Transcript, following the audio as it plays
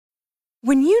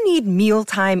When you need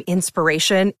mealtime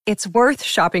inspiration, it's worth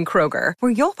shopping Kroger,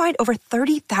 where you'll find over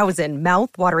 30,000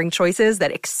 mouth-watering choices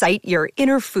that excite your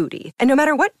inner foodie. And no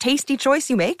matter what tasty choice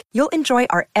you make, you'll enjoy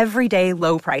our everyday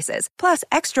low prices, plus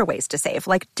extra ways to save,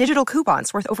 like digital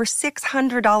coupons worth over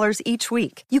 $600 each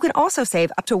week. You can also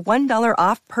save up to $1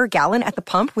 off per gallon at the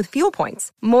pump with fuel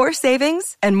points. More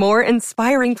savings and more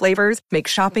inspiring flavors make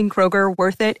shopping Kroger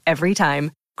worth it every time.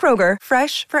 Kroger,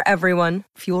 fresh for everyone.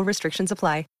 Fuel restrictions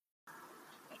apply.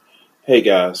 Hey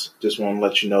guys, just want to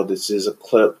let you know this is a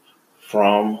clip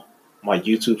from my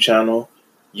YouTube channel,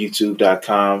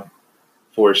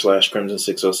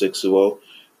 youtube.com/Crimson60620.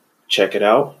 Check it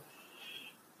out.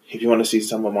 If you want to see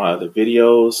some of my other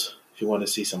videos, if you want to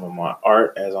see some of my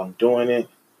art as I'm doing it,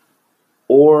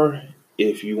 or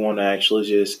if you want to actually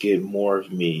just get more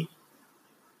of me,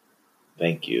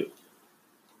 thank you.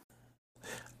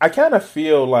 I kind of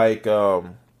feel like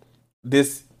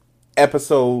this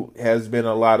episode has been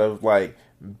a lot of like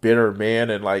bitter man,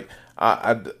 and like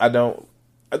I'm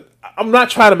not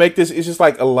trying to make this. It's just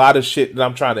like a lot of shit that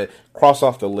I'm trying to cross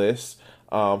off the list.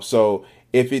 So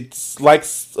if it seems like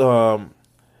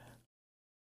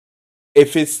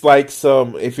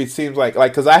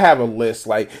because I have a list,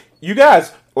 like you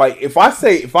guys, like if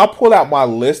I pull out my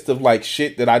list of like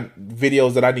shit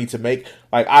videos that I need to make,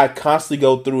 like I constantly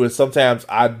go through, and sometimes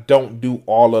I don't do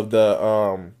all the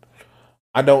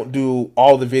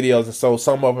videos, and so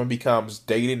some of them becomes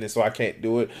dating, and so I can't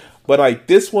do it. But like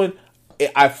this one,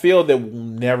 I feel that will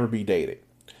never be dated.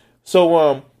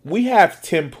 So we have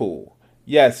Tim Pool.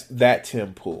 Yes, that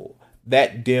Tim Pool.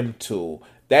 That dim tool.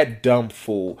 That dumb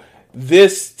fool.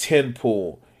 This Tim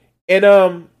Pool.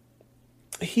 And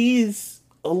he's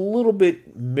a little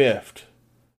bit miffed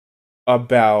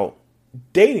about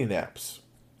dating apps.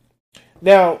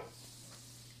 Now,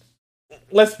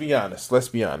 let's be honest.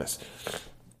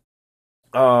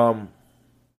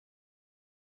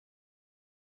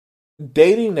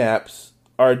 Dating apps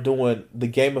are doing the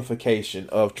gamification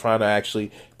of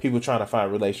people trying to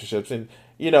find relationships, and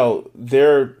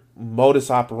their modus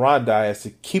operandi is to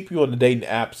keep you on the dating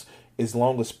apps as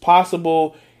long as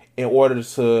possible in order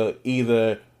to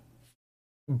either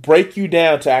break you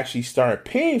down to actually start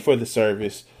paying for the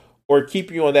service, or keep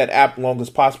you on that app long as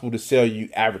possible to sell you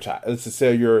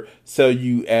sell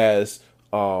you as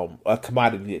a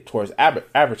commodity towards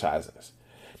advertisers.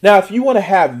 Now, if you want to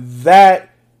have that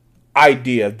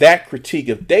idea, that critique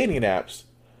of dating apps,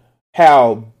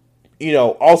 how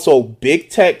also big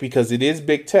tech, because it is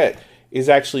big tech, is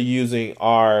actually using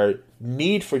our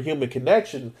need for human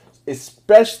connection,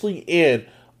 especially in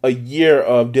a year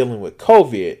of dealing with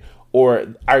COVID,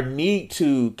 or our need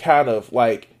to kind of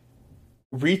like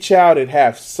reach out and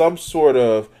have some sort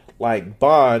of like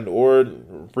bond or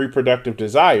reproductive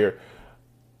desire.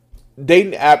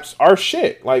 Dating apps are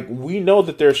shit. Like, we know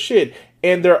that they're shit,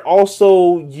 and they're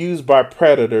also used by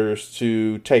predators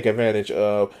to take advantage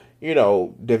of,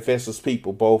 defenseless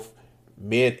people, both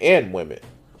men and women.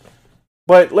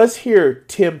 But let's hear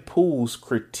Tim Pool's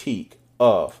critique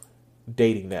of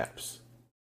dating apps.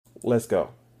 Let's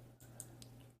go.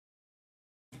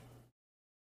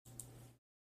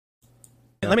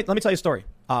 Let me tell you a story.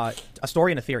 A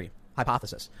story and a theory.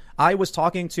 Hypothesis. I was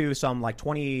talking to some like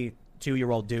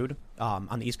 22-year-old dude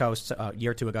on the East Coast a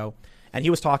year or two ago, and he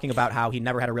was talking about how he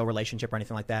never had a real relationship or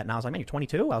anything like that. And I was like, man, you're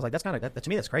 22? I was like, that's kind of, to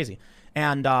me, that's crazy.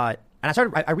 And I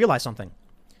realized something.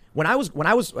 When I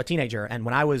was a teenager, and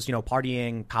when I was,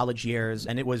 partying college years,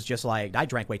 and it was just like, I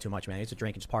drank way too much, man. I used to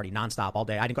drink and just party nonstop all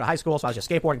day. I didn't go to high school, so I was just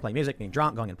skateboarding, playing music, being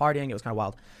drunk, going and partying. It was kind of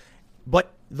wild.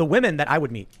 But the women that I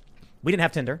would meet, we didn't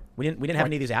have Tinder. We didn't have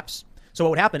any of these apps. So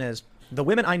what would happen is the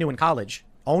women I knew in college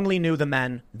only knew the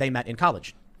men they met in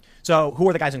college. So who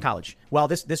are the guys in college? Well,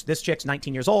 this chick's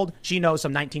 19 years old. She knows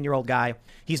some 19-year-old guy.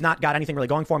 He's not got anything really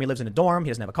going for him. He lives in a dorm. He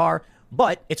doesn't have a car,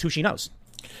 but it's who she knows.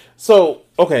 So,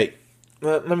 okay,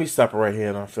 let me stop it right here,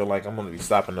 and I feel like I'm going to be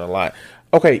stopping a lot.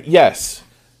 Okay, yes,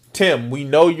 Tim, we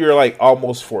know you're like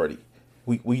almost 40.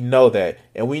 We know that.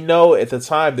 And we know at the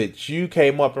time that you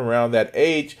came up around that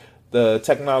age, the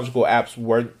technological apps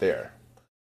weren't there.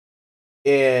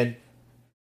 And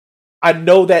I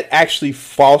know that actually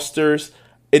fosters,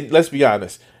 and let's be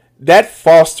honest, that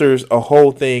fosters a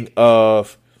whole thing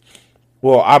of,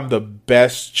 well, I'm the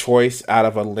best choice out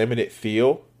of a limited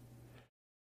field.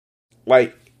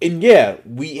 Like, and yeah,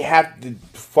 we have to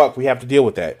deal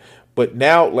with that. But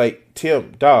now, like,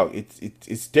 Tim, dog,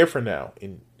 it's different now.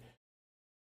 And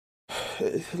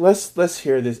let's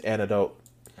hear this anecdote.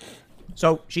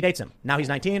 So she dates him. Now he's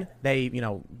 19. They,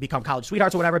 become college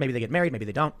sweethearts or whatever. Maybe they get married. Maybe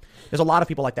they don't. There's a lot of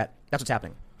people like that. That's what's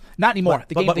happening. Not anymore.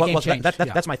 The game changed.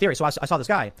 That's my theory. So I saw this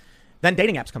guy. Then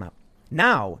dating apps come out.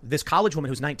 Now, this college woman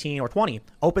who's 19 or 20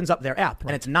 opens up their app,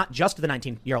 and it's not just the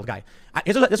 19-year-old guy.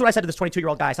 This is what I said to this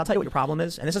 22-year-old guy. So I'll tell you what your problem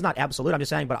is, and this is not absolute. I'm just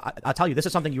saying, but I'll tell you, this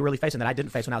is something you really face and that I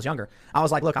didn't face when I was younger. I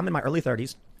was like, look, I'm in my early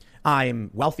 30s.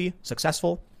 I'm wealthy,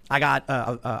 successful. I got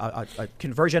a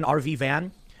conversion RV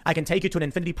van. I can take you to an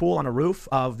infinity pool on a roof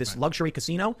of this luxury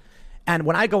casino. And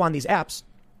when I go on these apps,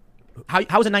 how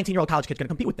is a 19-year-old college kid going to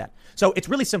compete with that? So it's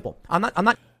really simple. I'm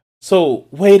not. So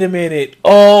wait a minute.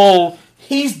 Oh,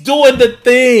 he's doing the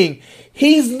thing.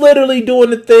 He's literally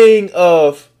doing the thing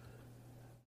of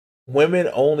women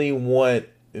only want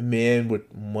men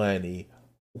with money.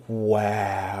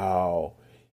 Wow.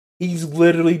 He's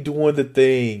literally doing the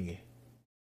thing.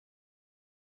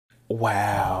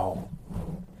 Wow.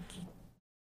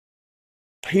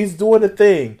 He's doing the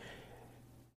thing.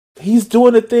 He's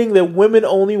doing the thing that women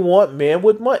only want men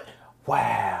with money.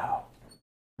 Wow.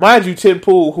 Mind you, Tim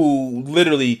Pool, who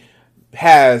literally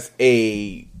has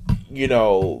a,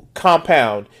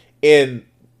 compound in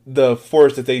the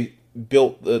forest that they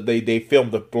built, they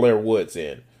filmed the Blair Woods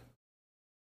in.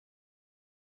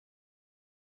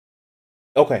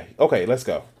 Okay, let's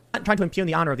go. I'm not trying to impugn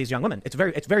the honor of these young women. It's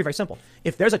very, very simple.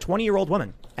 If there's a 20-year-old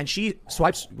woman and she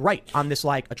swipes right on this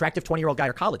attractive 20-year-old guy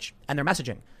or college, and they're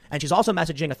messaging, and she's also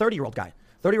messaging a 30-year-old guy.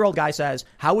 30-year-old guy says,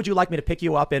 "How would you like me to pick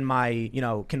you up in my,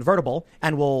 convertible,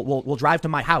 and we'll drive to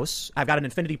my house? I've got an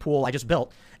infinity pool I just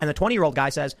built." And the 20-year-old guy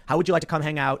says, "How would you like to come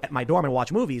hang out at my dorm and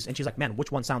watch movies?" And she's like, "Man,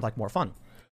 which one sounds like more fun?"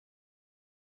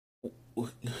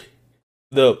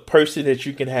 The person that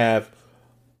you can have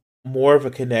more of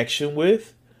a connection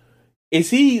with,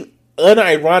 is he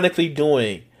unironically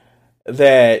doing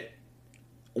that?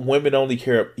 Women only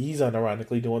care. He's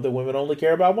unironically doing that women only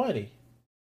care about money.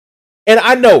 And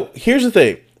I know, here's the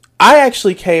thing. I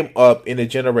actually came up in a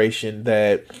generation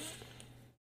that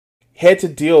had to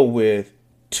deal with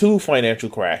 2 financial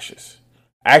crashes.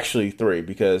 Actually 3,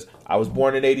 because I was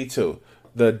born in 82.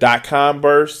 The dot-com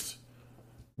burst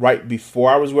right before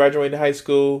I was graduating high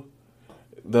school.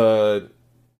 That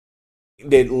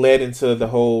led into the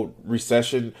whole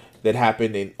recession that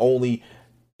happened, and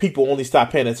people only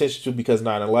stopped paying attention to because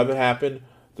 9/11 happened.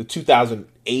 The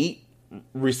 2008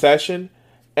 recession.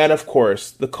 And of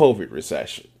course, the COVID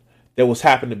recession that was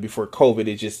happening before COVID.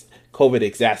 COVID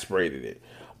exacerbated it.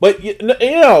 But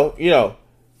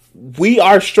we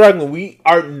are struggling. We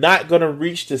are not going to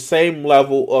reach the same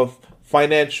level of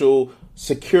financial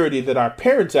security that our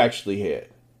parents actually had.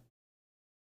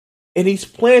 And he's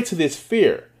playing to this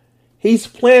fear. He's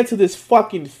playing to this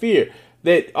fucking fear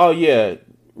that, oh yeah,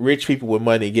 rich people with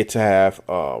money get to have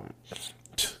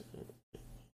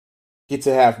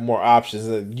more options.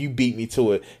 And you beat me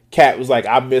to it. Kat was like,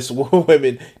 I miss when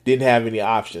women didn't have any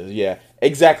options. Yeah,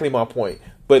 exactly my point.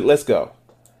 But let's go.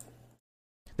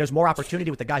 There's more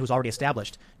opportunity with the guy who's already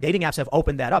established. Dating apps have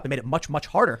opened that up and made it much, much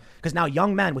harder because now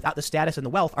young men without the status and the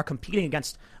wealth are competing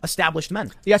against established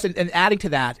men. Yes, and adding to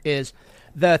that is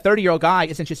the 30-year-old guy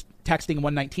isn't just texting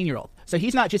one 19-year-old. So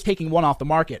he's not just taking one off the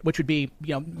market, which would be,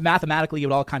 mathematically, you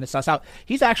would all kind of suss out.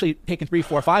 He's actually taking 3,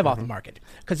 4, 5 off the market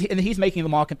because he's making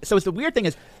them all. So it's the weird thing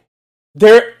is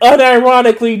they're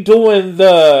unironically doing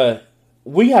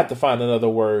we have to find another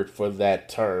word for that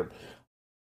term.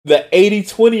 The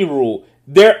 80-20 rule.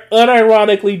 They're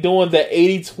unironically doing the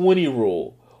 80-20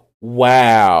 rule.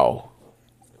 Wow.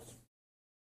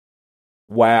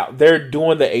 They're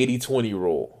doing the 80-20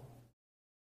 rule.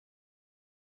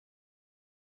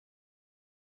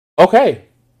 Okay.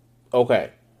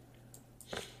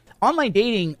 Online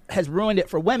dating has ruined it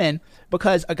for women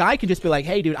because a guy can just be like,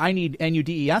 "Hey, dude, I need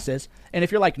NUDESs," and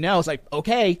if you're like, "No," it's like,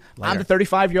 "Okay, I'm the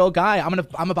 35-year-old guy.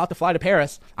 I'm about to fly to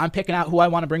Paris. I'm picking out who I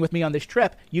want to bring with me on this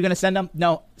trip. You gonna send them?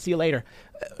 No, see you later."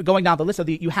 Going down the list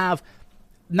you have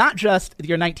not just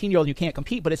your 19-year-old you can't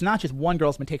compete, but it's not just one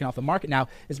girl's been taken off the market now.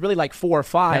 It's really like 4 or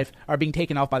 5 are being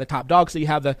taken off by the top dogs. So you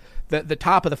have the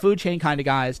top of the food chain kind of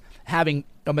guys having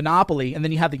a monopoly, and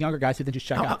then you have the younger guys who then just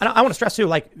check out. I want to stress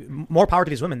too, more power to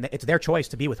these women. It's their choice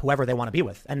to be with whoever they want to be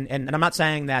with, and I'm not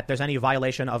saying that there's any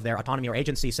violation of their autonomy or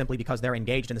agency simply because they're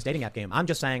engaged in this dating app game. I'm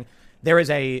just saying there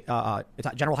is it's a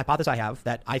general hypothesis I have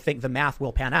that I think the math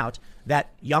will pan out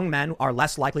that young men are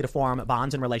less likely to form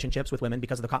bonds and relationships with women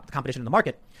because of the competition in the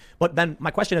market. But then my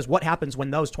question is, what happens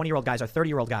when those 20-year-old guys are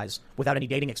 30-year-old guys without any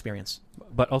dating experience?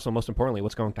 But also, most importantly,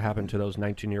 what's going to happen to those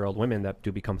 19-year-old women that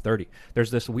do become 30? There's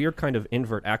this weird kind of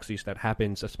invert axis that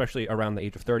happens, especially around the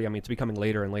age of 30. I mean, it's becoming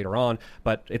later and later on,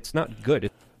 but it's not good.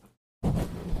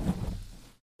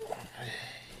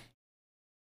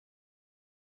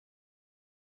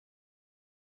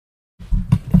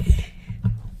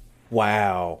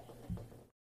 Wow.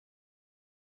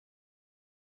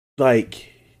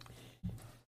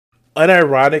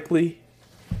 Unironically,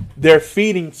 they're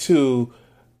feeding to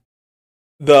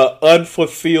the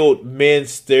unfulfilled men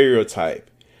stereotype.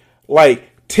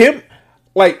 Like Tim,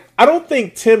 like I don't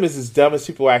think Tim is as dumb as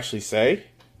people actually say.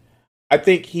 I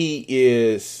think he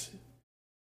is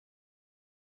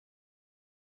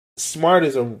smart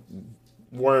as a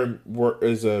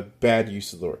is a bad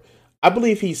use of the word. I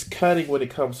believe he's cunning when it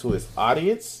comes to his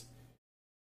audience.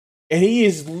 And he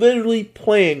is literally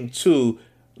playing to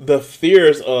the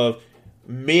fears of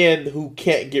men who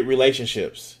can't get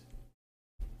relationships.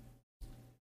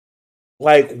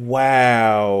 Like,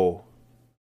 wow.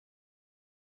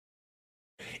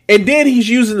 And then he's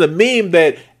using the meme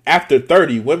that after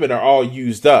 30, women are all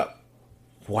used up.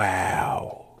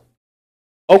 Wow.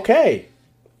 Okay.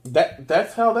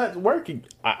 That's how that's working.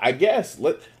 I guess.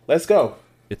 Let's go.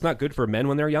 It's not good for men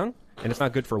when they're young, and it's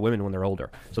not good for women when they're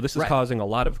older. So this is Right. causing a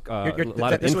lot of this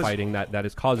was- infighting that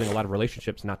is causing a lot of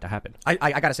relationships not to happen.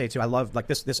 I gotta say too, I love like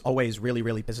this always really,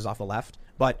 really pisses off the left.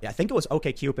 But I think it was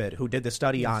OkCupid who did this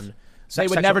study on They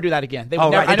would never do that again. They would Oh,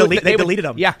 never, right. They deleted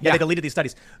them. Yeah, They deleted these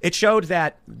studies. It showed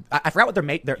that I forgot what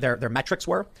their metrics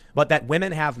were, but that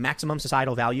women have maximum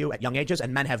societal value at young ages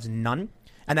and men have none.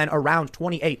 And then around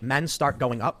 28, men start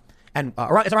going up, and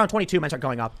it's around 22 men start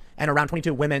going up, and around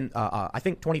 22 women. I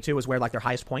think 22 is where like their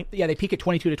highest point. Yeah, they peak at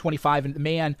 22 to 25, and the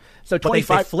man. So But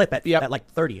 25 they flip at like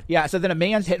 30. Yeah, so then a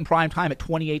man's hitting prime time at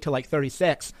 28 to like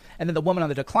 36, and then the woman on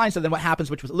the decline. So then what happens,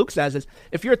 which Luke says, is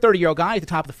if you're a 30-year-old guy at the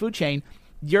top of the food chain,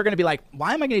 you're going to be like,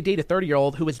 why am I going to date a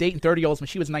 30-year-old who was dating 30-year-olds when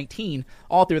she was 19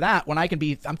 all through that when I'm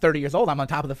 30 years old, I'm on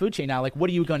top of the food chain now. Like, what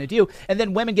are you going to do? And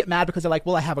then women get mad because they're like,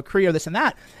 well, I have a career, this and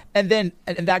that. And then,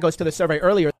 and that goes to the survey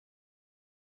earlier.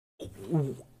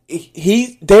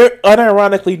 They're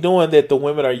unironically doing that the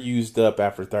women are used up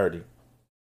after 30.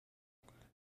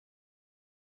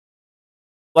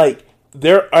 Like,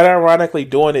 they're unironically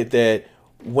doing it that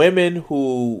women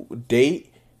who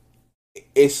date,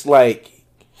 it's like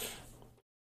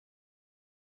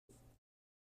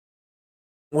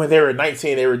when they were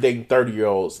 19, they were dating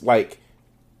 30-year-olds. Like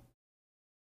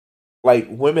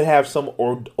women have some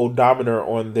odometer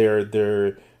on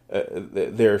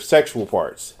their sexual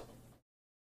parts.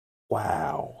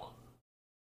 Wow.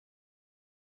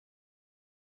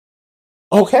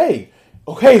 Okay,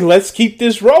 let's keep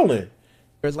this rolling.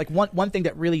 There's like one thing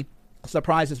that really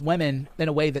surprises women in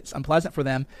a way that's unpleasant for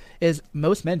them is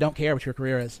most men don't care what your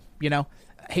career is. You know,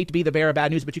 I hate to be the bearer of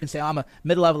bad news, but you can say, I'm a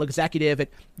mid-level executive at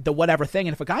the whatever thing.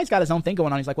 And if a guy's got his own thing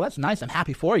going on, he's like, well, that's nice. I'm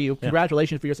happy for you.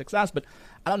 Congratulations for your success. But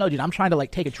I don't know, dude, I'm trying to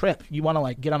like take a trip. You want to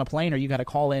like get on a plane, or you got to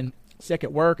call in sick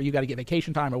at work, or you got to get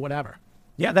vacation time or whatever.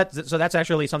 Yeah, that's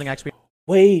actually something I experienced.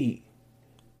 Wait,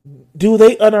 do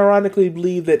they unironically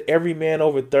believe that every man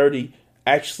over 30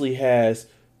 actually has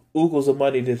oogles of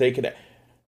money that they can...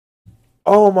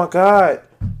 Oh my God.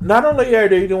 Not only are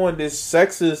they doing this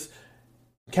sexist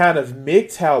kind of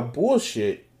MGTOW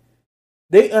bullshit,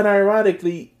 they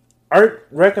unironically aren't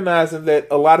recognizing that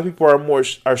a lot of people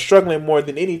are struggling more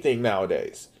than anything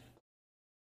nowadays.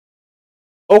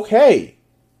 Okay.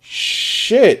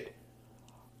 Shit.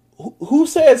 Who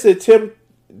says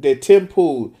that Tim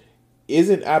Pool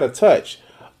isn't out of touch?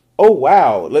 Oh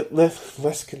wow.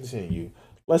 Let's continue.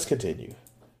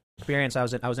 Experience. I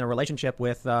was in a relationship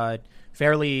with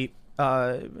fairly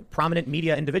prominent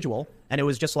media individual, and it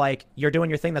was just like, you're doing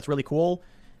your thing, that's really cool,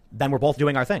 then we're both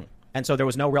doing our thing. And so there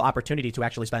was no real opportunity to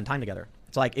actually spend time together.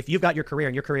 It's like, if you've got your career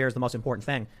and your career is the most important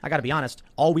thing, I gotta be honest,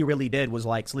 all we really did was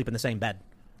like sleep in the same bed.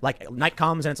 Like, night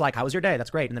comes and it's like, how was your day? That's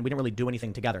great. And then we didn't really do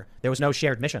anything together. There was no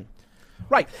shared mission.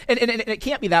 Right. And it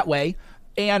can't be that way.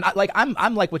 And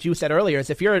I'm like what you said earlier,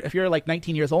 is if you're like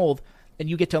 19 years old and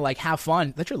you get to like have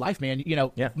fun, that's your life, man. You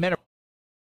know, Yeah. men are...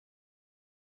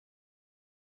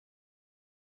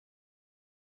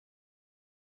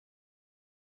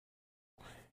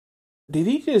 Did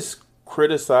he just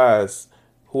criticize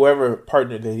whoever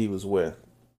partner that he was with?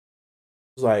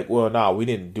 It's like, well, no, we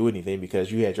didn't do anything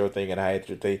because you had your thing and I had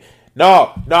your thing.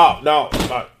 No,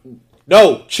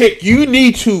 chick, you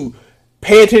need to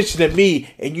pay attention to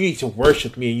me and you need to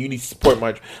worship me and you need to support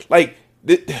my... Like,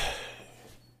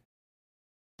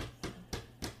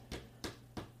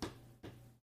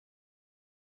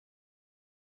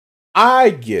 I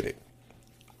get it.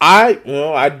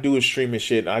 I do a streaming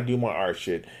shit and I do my art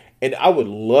shit. And I would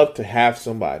love to have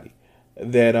somebody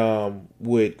that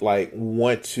would like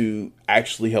want to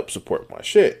actually help support my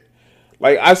shit.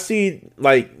 Like, I see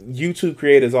like YouTube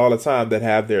creators all the time that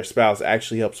have their spouse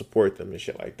actually help support them and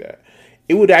shit like that.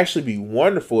 It would actually be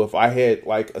wonderful if I had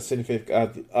like a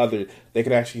significant other that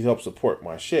could actually help support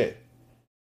my shit.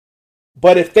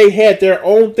 But if they had their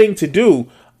own thing to do,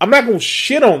 I'm not gonna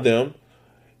shit on them.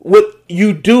 What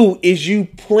you do is you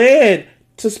plan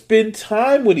to spend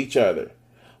time with each other.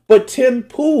 But Tim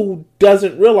Pool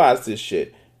doesn't realize this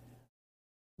shit.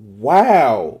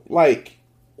 Wow. Like,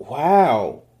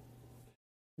 wow.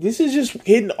 This is just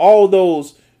hitting all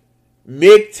those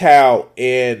MGTOW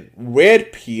and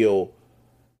Red Pill,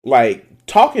 like,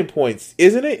 talking points,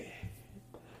 isn't it?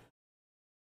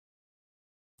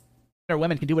 Or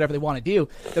women can do whatever they want to do.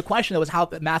 The question, though, is how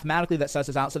mathematically that sets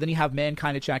us out. So then you have men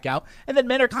kind of check out. And then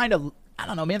men are kind of, I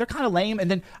don't know, man, they're kind of lame.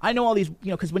 And then I know all these,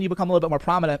 because when you become a little bit more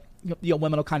prominent,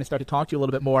 women will kind of start to talk to you a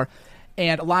little bit more.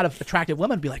 And a lot of attractive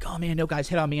women will be like, oh, man, no guys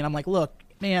hit on me. And I'm like, look,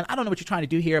 man, I don't know what you're trying to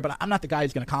do here, but I'm not the guy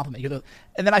who's going to compliment you.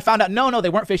 And then I found out, no, they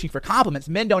weren't fishing for compliments.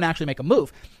 Men don't actually make a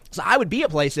move. So I would be at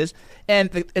places,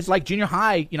 and it's like junior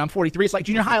high. I'm 43. It's like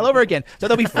junior high all over again. So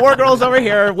there'll be 4 girls over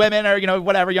here, women, or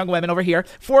whatever, young women over here.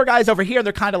 4 guys over here.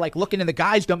 They're kind of like looking, and the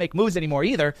guys don't make moves anymore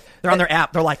either. They're on their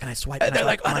app. They're like, can I swipe? They're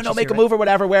like, I don't know, make a move or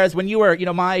whatever. Whereas when you were,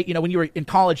 when you were in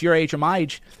college, your age or my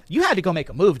age, you had to go make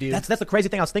a move, dude. That's the crazy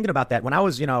thing. I was thinking about that when I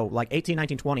was, like 18,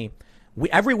 19, 20.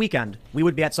 Every weekend, we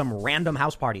would be at some random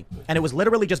house party, and it was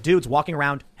literally just dudes walking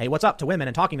around, hey, what's up, to women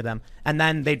and talking to them, and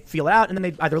then they'd feel it out, and then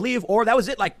they'd either leave, or that was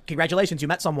it, like, congratulations, you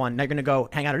met someone, now you're going to go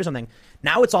hang out or do something.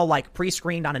 Now it's all, like,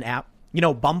 pre-screened on an app.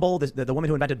 Bumble, the woman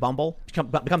who invented Bumble,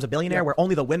 becomes a billionaire, where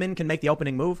only the women can make the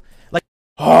opening move. Like,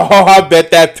 oh, I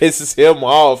bet that pisses him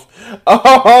off.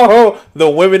 Oh, the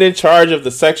women in charge of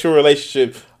the sexual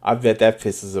relationship, I bet that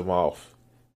pisses him off.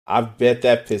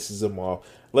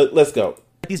 Let's go.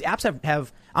 These apps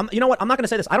have you know what? I'm not going to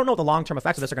say this. I don't know what the long-term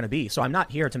effects of this are going to be. So I'm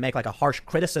not here to make like a harsh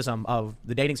criticism of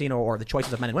the dating scene or the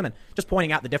choices of men and women. Just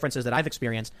pointing out the differences that I've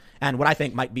experienced and what I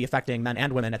think might be affecting men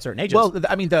and women at certain ages. Well,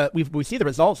 I mean, we see the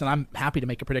results, and I'm happy to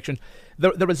make a prediction.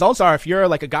 The results are, if you're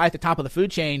like a guy at the top of the food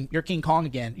chain, you're King Kong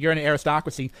again. You're in an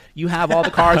aristocracy. You have all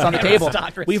the cards on the table.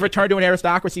 We've returned to an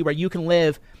aristocracy where you can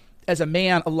live as a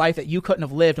man a life that you couldn't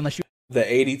have lived unless you. The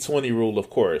 80-20 rule, of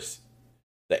course.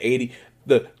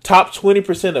 The top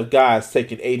 20% of guys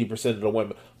taking 80% of the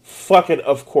women. Fucking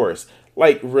of course.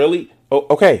 Like, really? Oh,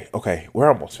 okay. We're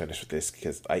almost finished with this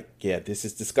because, this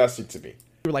is disgusting to me.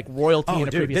 You were like royalty in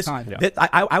a previous time.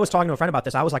 I was talking to a friend about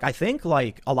this. I was like, I think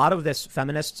like a lot of this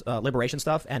feminist liberation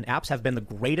stuff and apps have been the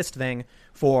greatest thing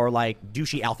for like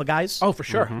douchey alpha guys. Oh, for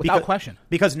sure. Without question.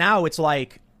 Because now it's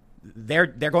like they're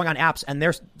going on apps and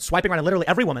they're swiping around literally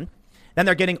every woman. Then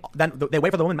they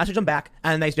wait for the woman, message them back,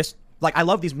 and they just, like, I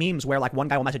love these memes where, like, one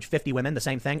guy will message 50 women, the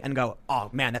same thing, and go, oh,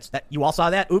 man, that you all saw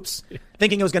that? Oops.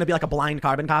 Thinking it was going to be, like, a blind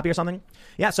carbon copy or something.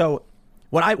 Yeah, so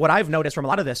what I've noticed from a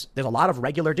lot of this, there's a lot of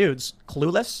regular dudes,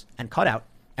 clueless and cut out,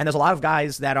 and there's a lot of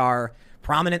guys that are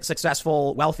prominent,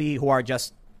 successful, wealthy, who are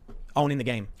just owning the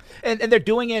game. And they're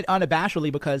doing it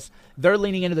unabashedly because they're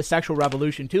leaning into the sexual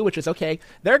revolution too, which is okay.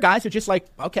 There are guys who are just like,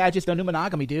 okay, I just don't do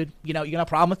monogamy, dude. You gonna have a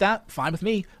problem with that? Fine with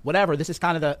me. Whatever. This is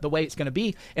kind of the way it's gonna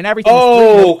be. And everything.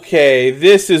 Okay,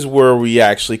 this is where we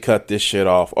actually cut this shit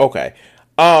off. Okay.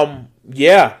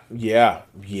 Yeah.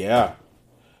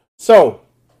 So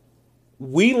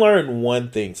we learned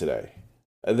one thing today.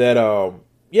 That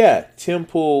Tim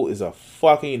Pool is a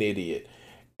fucking idiot.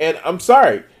 And I'm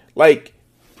sorry, like.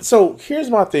 So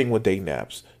here's my thing with dating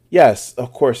apps. Yes,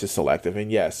 of course it's selective,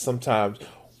 and yes, sometimes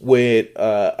with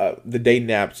the dating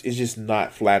apps, it's just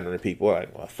not flattering people. I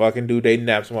fucking do dating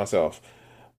apps myself.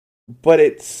 But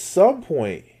at some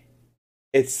point,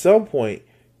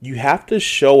 you have to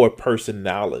show a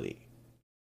personality.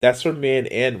 That's for men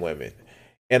and women.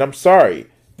 And I'm sorry,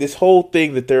 this whole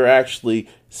thing that they're actually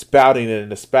spouting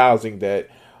and espousing that,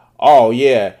 oh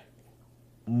yeah,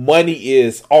 money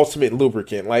is ultimate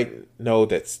lubricant. Like, no,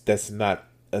 that's not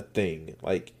a thing.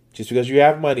 Like, just because you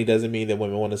have money doesn't mean that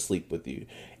women want to sleep with you.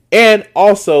 And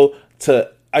also,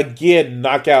 to again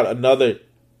knock out another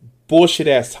bullshit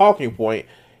ass talking point,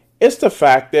 it's the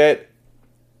fact that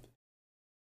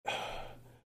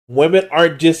women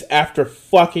aren't just after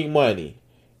fucking money,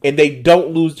 and they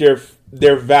don't lose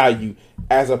their value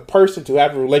as a person to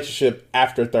have a relationship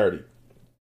after 30.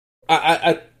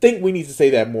 I think we need to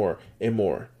say that more and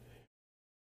more.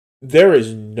 There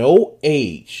is no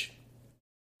age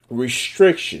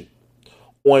restriction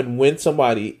on when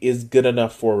somebody is good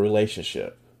enough for a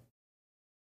relationship.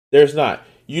 There's not.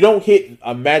 You don't hit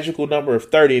a magical number of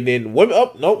 30 and then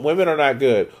women are not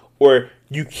good. Or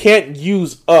you can't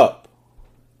use up.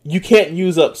 You can't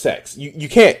use up sex. You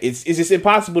can't. It's just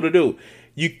impossible to do.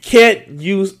 You can't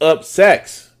use up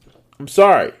sex. I'm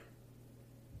sorry.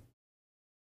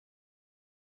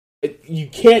 You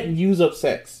can't use up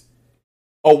sex.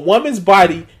 A woman's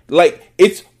body, like,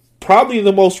 it's probably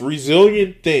the most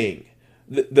resilient thing.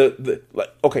 For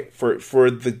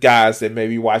the guys that may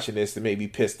be watching this that may be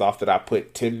pissed off that I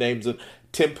put Tim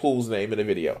Pool's name in the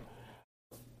video.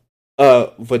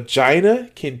 a vagina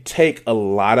can take a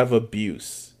lot of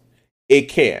abuse. It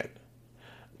can.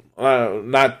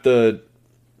 Not the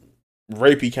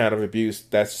rapey kind of abuse.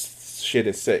 That shit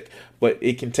is sick. But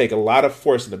it can take a lot of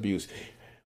force and abuse.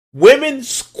 Women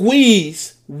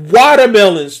squeeze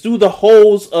watermelons through the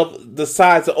holes of the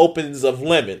sides of openings of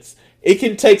lemons. It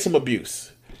can take some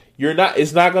abuse.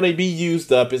 It's not going to be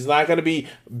used up. It's not going to be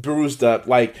bruised up.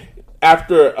 Like,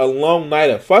 after a long night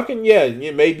of fucking, yeah,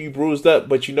 it may be bruised up,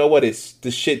 but you know what? It's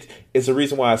the shit. It's the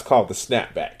reason why it's called the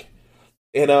snapback.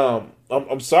 And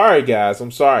I'm sorry, guys.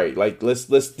 I'm sorry. Like, let's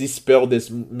dispel this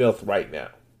myth right now.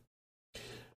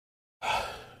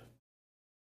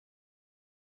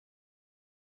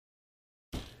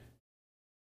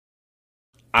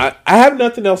 I have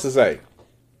nothing else to say.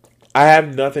 I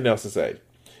have nothing else to say.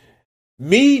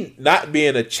 Me not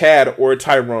being a Chad or a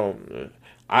Tyrone,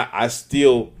 I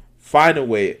still find a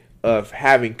way of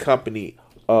having company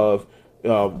of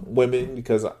women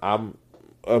because I'm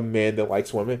a man that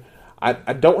likes women.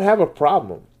 I don't have a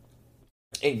problem.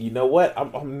 And you know what?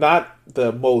 I'm not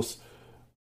the most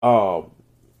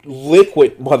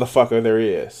liquid motherfucker there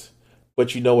is.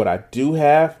 But you know what I do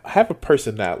have? I have a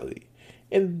personality.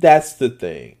 And that's the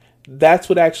thing. That's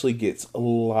what actually gets a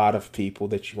lot of people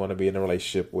that you want to be in a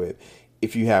relationship with.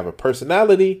 If you have a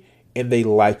personality and they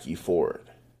like you for it.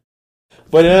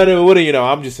 But what do you know?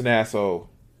 I'm just an asshole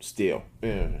still.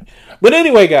 Yeah. But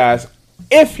anyway, guys,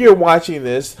 if you're watching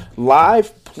this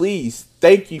live, please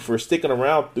thank you for sticking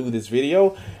around through this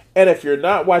video. And if you're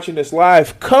not watching this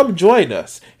live, come join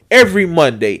us every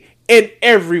Monday and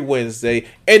every Wednesday.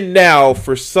 And now,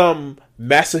 for some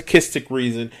masochistic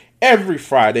reason, every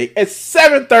Friday at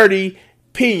 7:30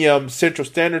 p.m. Central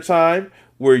Standard Time,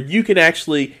 where you can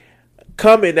actually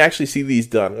come and actually see these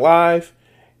done live.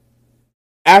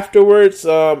 Afterwards,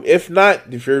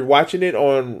 if you're watching it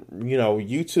on,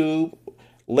 YouTube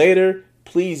later,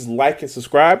 please like and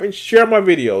subscribe and share my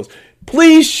videos.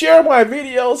 Please share my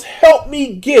videos. Help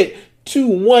me get to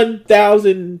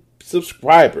 1,000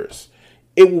 subscribers.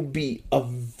 It will be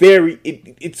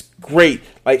it's great.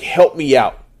 Like, help me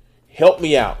out. Help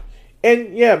me out.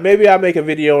 And yeah, maybe I'll make a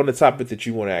video on the topic that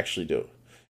you want to actually do.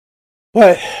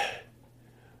 But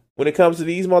when it comes to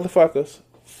these motherfuckers,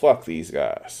 fuck these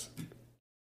guys.